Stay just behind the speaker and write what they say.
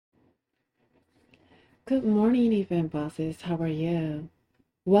Good morning, event bosses. How are you?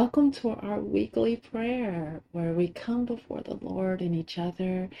 Welcome to our weekly prayer where we come before the Lord and each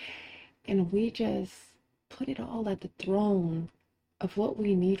other and we just put it all at the throne of what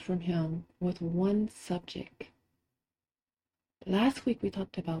we need from Him with one subject. Last week we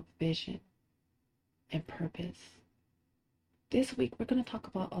talked about vision and purpose. This week we're going to talk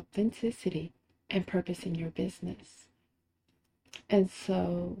about authenticity and purpose in your business. And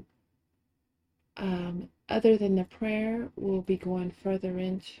so other than the prayer, we'll be going further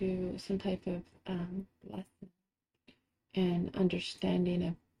into some type of lesson and understanding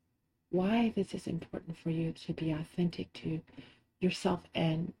of why this is important for you to be authentic to yourself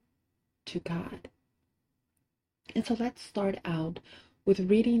and to God. And so let's start out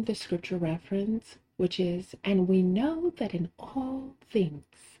with reading the scripture reference, which is, "And we know that in all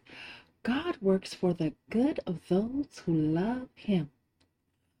things God works for the good of those who love Him,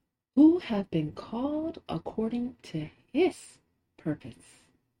 who have been called according to His purpose."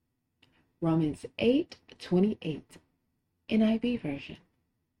 Romans 8:28, NIV version.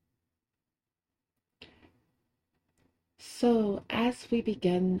 So as we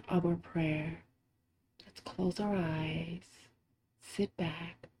begin our prayer, let's close our eyes, sit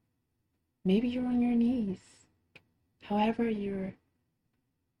back. Maybe you're on your knees. However, you're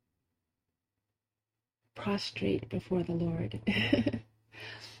prostrate before the Lord.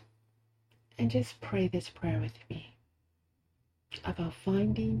 And just pray this prayer with me about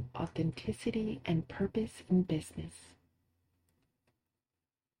finding authenticity and purpose in business.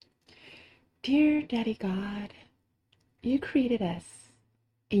 Dear Daddy God, you created us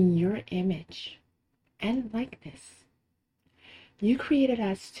in your image and likeness. You created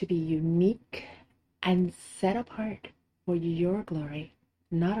us to be unique and set apart for your glory,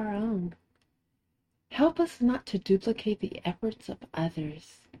 not our own. Help us not to duplicate the efforts of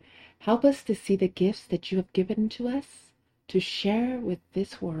others. Help us to see the gifts that you have given to us to share with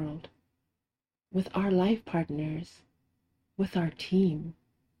this world, with our life partners, with our team,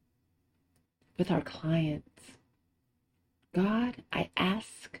 with our clients. God,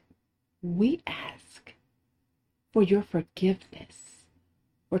 we ask for your forgiveness,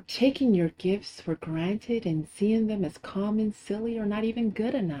 for taking your gifts for granted and seeing them as common, silly, or not even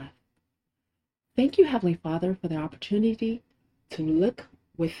good enough. Thank you, Heavenly Father, for the opportunity to look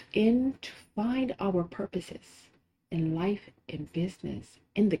within to find our purposes in life, in business,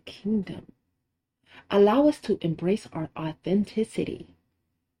 in the kingdom. Allow us to embrace our authenticity.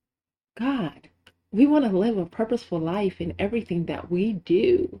 God, we want to live a purposeful life in everything that we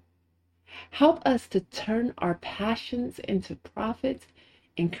do. Help us to turn our passions into profits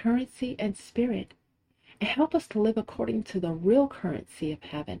in currency and spirit, and help us to live according to the real currency of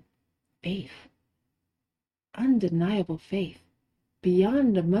heaven, faith, undeniable faith,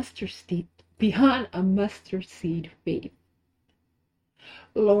 beyond a mustard seed faith.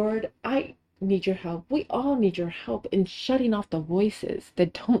 Lord, I need your help. We all need your help in shutting off the voices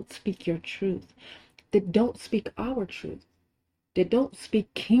that don't speak your truth, that don't speak our truth, that don't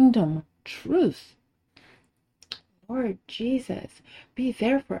speak kingdom truth. Lord Jesus, be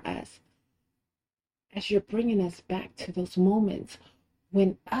there for us as you're bringing us back to those moments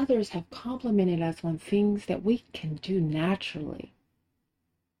when others have complimented us on things that we can do naturally.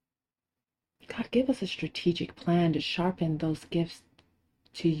 God, give us a strategic plan to sharpen those gifts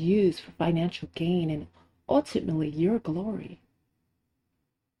to use for financial gain and ultimately your glory.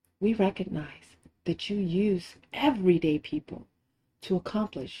 We recognize that you use everyday people to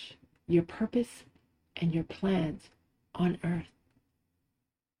accomplish your purpose and your plans on earth.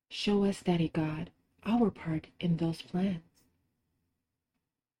 Show us, Daddy God, our part in those plans,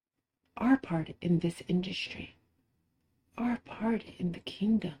 our part in this industry, our part in the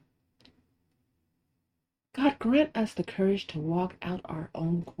kingdom. God, grant us the courage to walk out our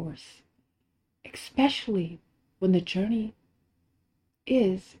own course, especially when the journey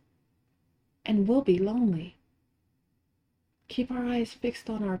is and will be lonely. Keep our eyes fixed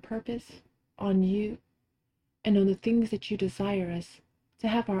on our purpose, on you, and on the things that you desire us to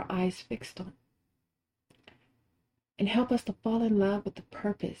have our eyes fixed on. And help us to fall in love with the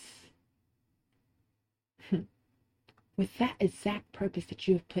purpose, with that exact purpose that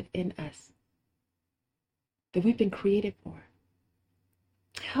you have put in us, that we've been created for.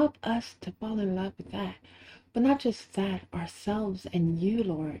 Help us to fall in love with that, but not just that, ourselves and you,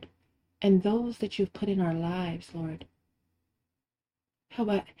 Lord, and those that you've put in our lives, Lord.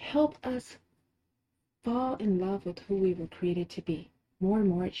 Help us fall in love with who we were created to be, more and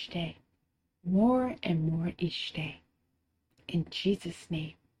more each day, more and more each day. In Jesus'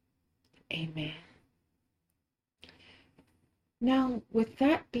 name, amen. Now, with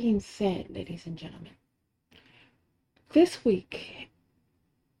that being said, ladies and gentlemen, This week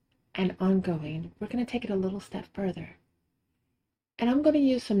and ongoing, we're going to take it a little step further. And I'm going to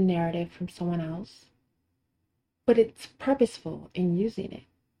use some narrative from someone else, but it's purposeful in using it.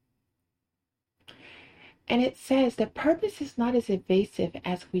 And it says that purpose is not as evasive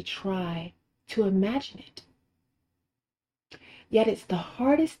as we try to imagine it. Yet it's the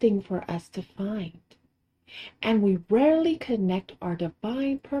hardest thing for us to find. And we rarely connect our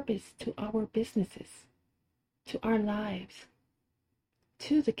divine purpose to our businesses, to our lives,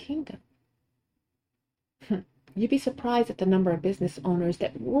 to the kingdom. You'd be surprised at the number of business owners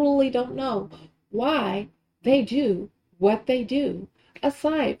that really don't know why they do what they do,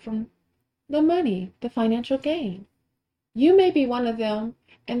 aside from the money, the financial gain. You may be one of them,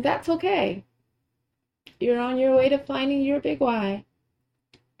 and that's okay. You're on your way to finding your big why.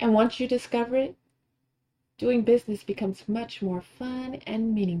 And once you discover it, doing business becomes much more fun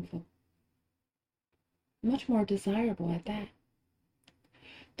and meaningful. Much more desirable at that.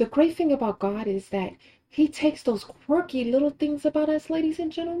 The great thing about God is that He takes those quirky little things about us, ladies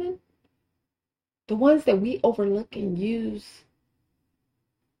and gentlemen, the ones that we overlook and use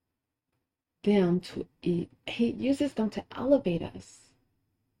them to eat. He uses them to elevate us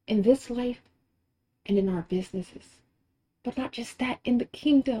in this life and in our businesses. But not just that, in the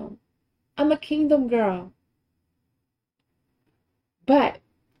kingdom. I'm a kingdom girl. But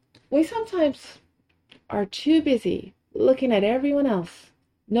we sometimes are too busy looking at everyone else,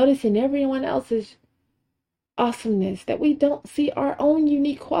 noticing everyone else's awesomeness, that we don't see our own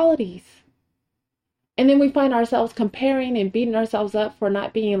unique qualities. And then we find ourselves comparing and beating ourselves up for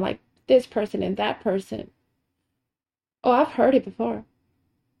not being like this person and that person. Oh, I've heard it before.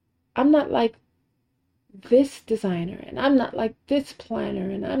 I'm not like this designer, and I'm not like this planner,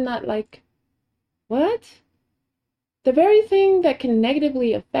 and I'm not like, what? The very thing that can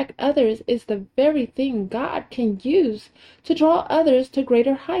negatively affect others is the very thing God can use to draw others to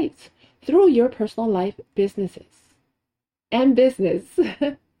greater heights through your personal life businesses and business.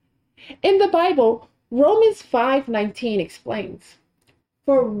 In the Bible, Romans 5:19 explains,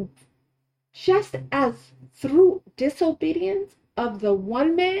 "For just as through disobedience of the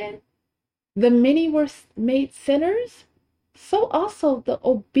one man, the many were made sinners, so also the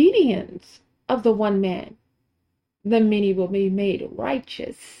obedience of the one man, the many will be made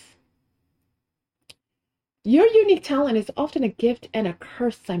righteous." Your unique talent is often a gift and a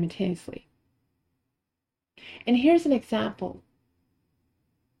curse simultaneously. And here's an example.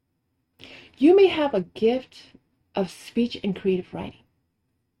 You may have a gift of speech and creative writing,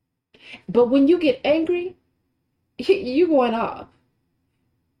 but when you get angry, you going off.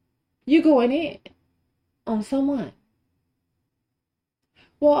 You going in on someone.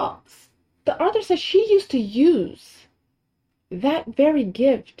 Well, the author says she used to use that very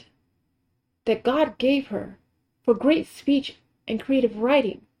gift that God gave her for great speech and creative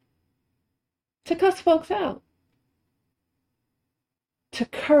writing to cuss folks out, to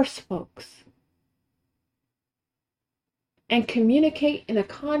curse folks, and communicate in a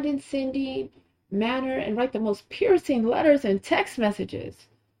condescending manner and write the most piercing letters and text messages.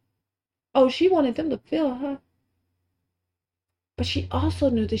 Oh, she wanted them to feel her. But she also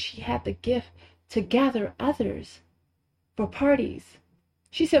knew that she had the gift to gather others for parties.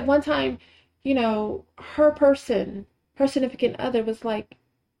 She said one time, her significant other was like,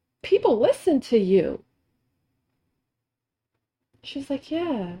 people listen to you. She was like,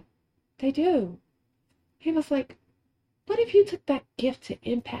 yeah, they do. He was like, what if you took that gift to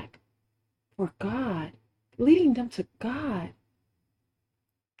impact for God, leading them to God?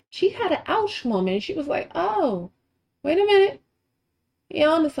 She had an ouch moment. She was like, oh, wait a minute. You're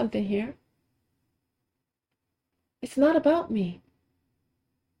onto something here. It's not about me.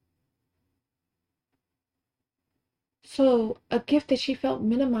 So a gift that she felt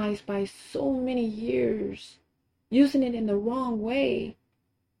minimized by so many years, using it in the wrong way,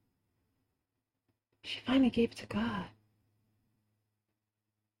 she finally gave it to God.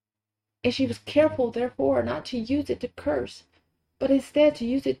 And she was careful, therefore, not to use it to curse, but instead to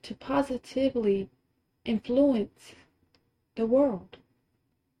use it to positively influence the world.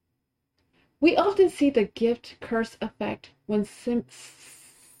 We often see the gift curse effect when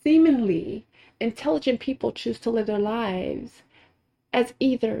seemingly intelligent people choose to live their lives as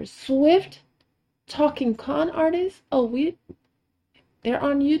either swift talking con artists. They're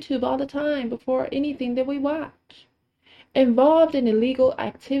on YouTube all the time before anything that we watch, involved in illegal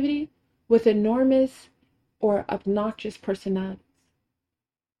activity with enormous or obnoxious personalities.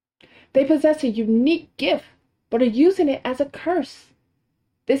 They possess a unique gift, but are using it as a curse.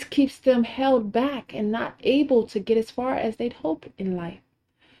 This keeps them held back and not able to get as far as they'd hoped in life.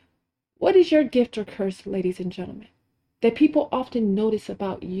 What is your gift or curse, ladies and gentlemen? that people often notice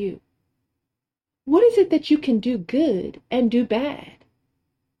about you? What is it that you can do good and do bad?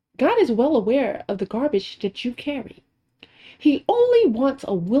 God is well aware of the garbage that you carry. He only wants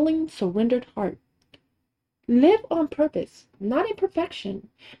a willing, surrendered heart. Live on purpose, not in perfection.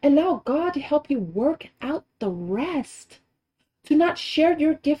 Allow God to help you work out the rest. To not share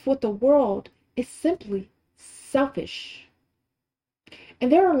your gift with the world is simply selfish.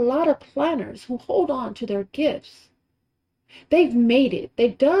 And there are a lot of planners who hold on to their gifts. They've made it.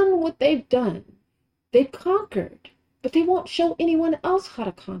 They've done what they've done. They've conquered, but they won't show anyone else how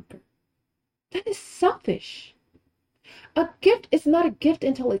to conquer. That is selfish. A gift is not a gift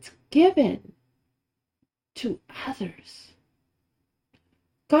until it's given to others.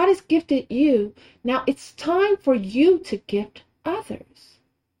 God has gifted you. Now it's time for you to gift others.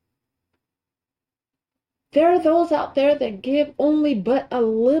 There are those out there that give only but a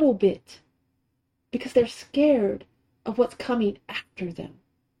little bit because they're scared of what's coming after them.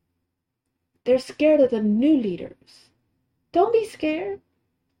 They're scared of the new leaders. Don't be scared.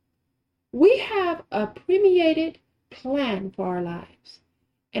 We have a premeditated plan for our lives,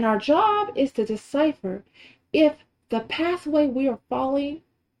 and our job is to decipher if the pathway we are following,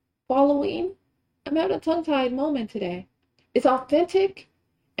 I'm having a tongue-tied moment today, is authentic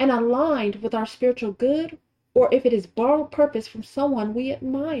and aligned with our spiritual good, or if it is borrowed purpose from someone we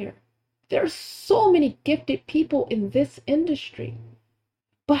admire. There are so many gifted people in this industry,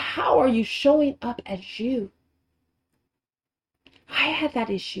 but how are you showing up as you? I had that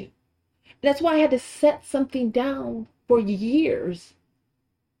issue. That's why I had to set something down for years,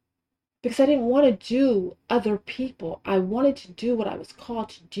 because I didn't want to do other people. I wanted to do what I was called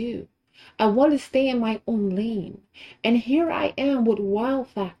to do. I wanted to stay in my own lane. And here I am with Wow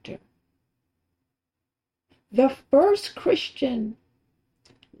Factor, the first Christian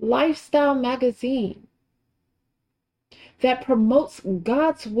lifestyle magazine that promotes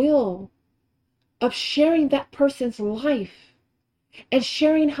God's will of sharing that person's life and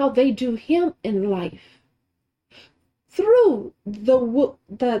sharing how they do Him in life through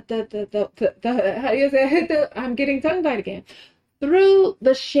how you say I'm getting tongue-tied again, through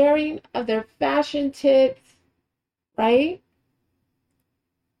the sharing of their fashion tips, right?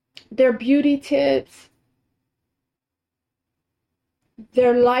 Their beauty tips,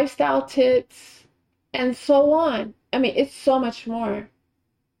 their lifestyle tips, and so on. I mean, it's so much more.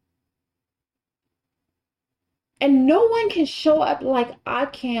 And no one can show up like I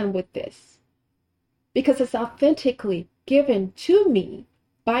can with this, because it's authentically given to me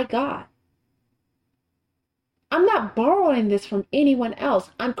by God. I'm not borrowing this from anyone else.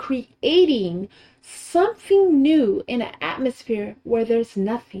 I'm creating something new in an atmosphere where there's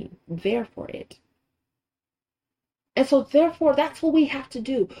nothing there for it. And so therefore, that's what we have to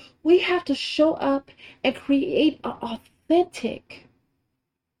do. We have to show up and create an authentic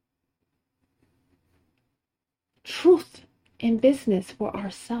truth in business for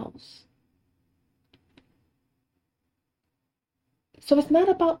ourselves. So it's not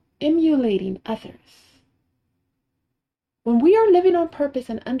about emulating others. When we are living on purpose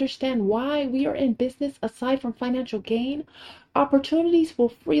and understand why we are in business aside from financial gain, opportunities will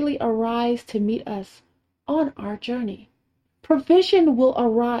freely arise to meet us on our journey. Provision will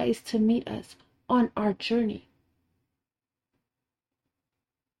arise to meet us on our journey.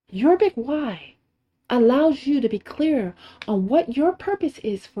 Your big why allows you to be clear on what your purpose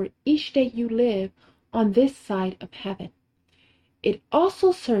is for each day you live on this side of heaven. It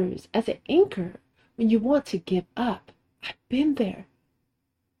also serves as an anchor when you want to give up. I've been there.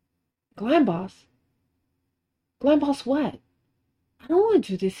 Glam boss. Glam boss what? I don't want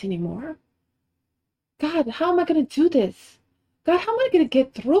to do this anymore. God, how am I going to do this? God, how am I going to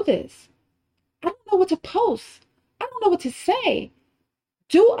get through this? I don't know what to post. I don't know what to say.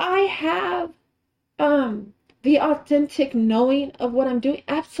 Do I have the authentic knowing of what I'm doing?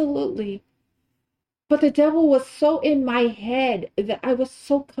 Absolutely. But the devil was so in my head that I was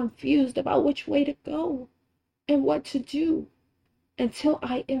so confused about which way to go and what to do until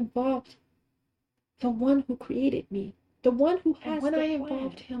I involved the one who created me, the one who has the plan. When I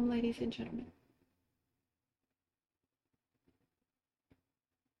involved him, ladies and gentlemen,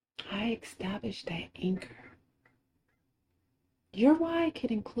 I established that anchor. Your why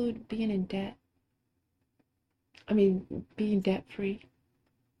could include being in debt. Being debt free.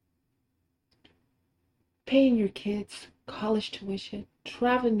 Paying your kids college tuition,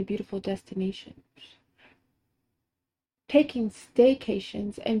 traveling to beautiful destinations, taking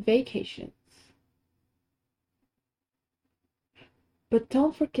staycations and vacations. But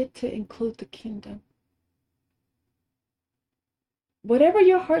don't forget to include the kingdom. Whatever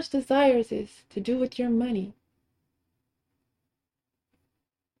your heart's desires is to do with your money,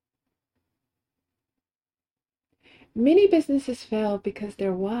 Many businesses fail because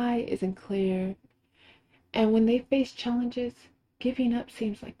their why isn't clear, and when they face challenges, giving up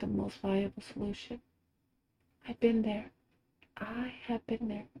seems like the most viable solution. I've been there. I have been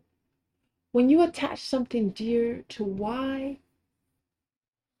there. When you attach something dear to why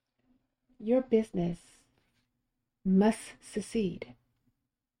your business must succeed,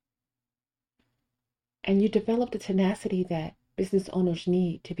 and you develop the tenacity that business owners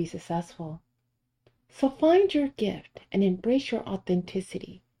need to be successful. So find your gift and embrace your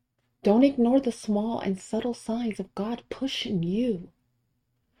authenticity. Don't ignore the small and subtle signs of God pushing you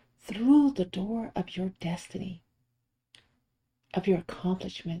through the door of your destiny, of your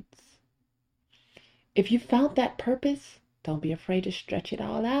accomplishments. If you found that purpose, don't be afraid to stretch it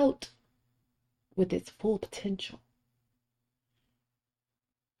all out with its full potential.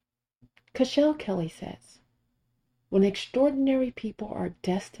 Cashel Kelly says, when extraordinary people are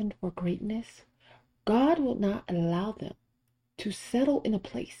destined for greatness, God will not allow them to settle in a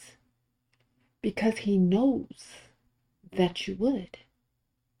place because He knows that you would.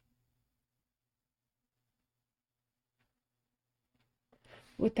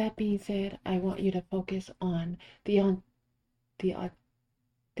 With that being said, I want you to focus on the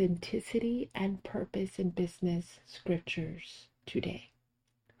authenticity and purpose in business scriptures today.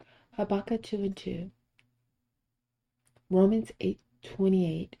 Habakkuk 2:2, Romans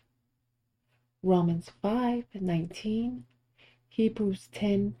 8:28, Romans 5:19, Hebrews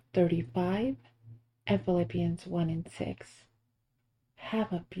 10:35, and Philippians 1:6.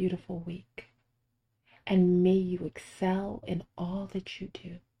 Have a beautiful week, and may you excel in all that you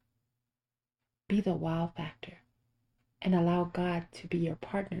do. Be the wow factor, and allow God to be your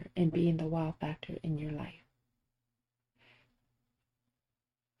partner in being the wow factor in your life.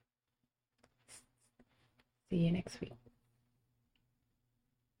 See you next week.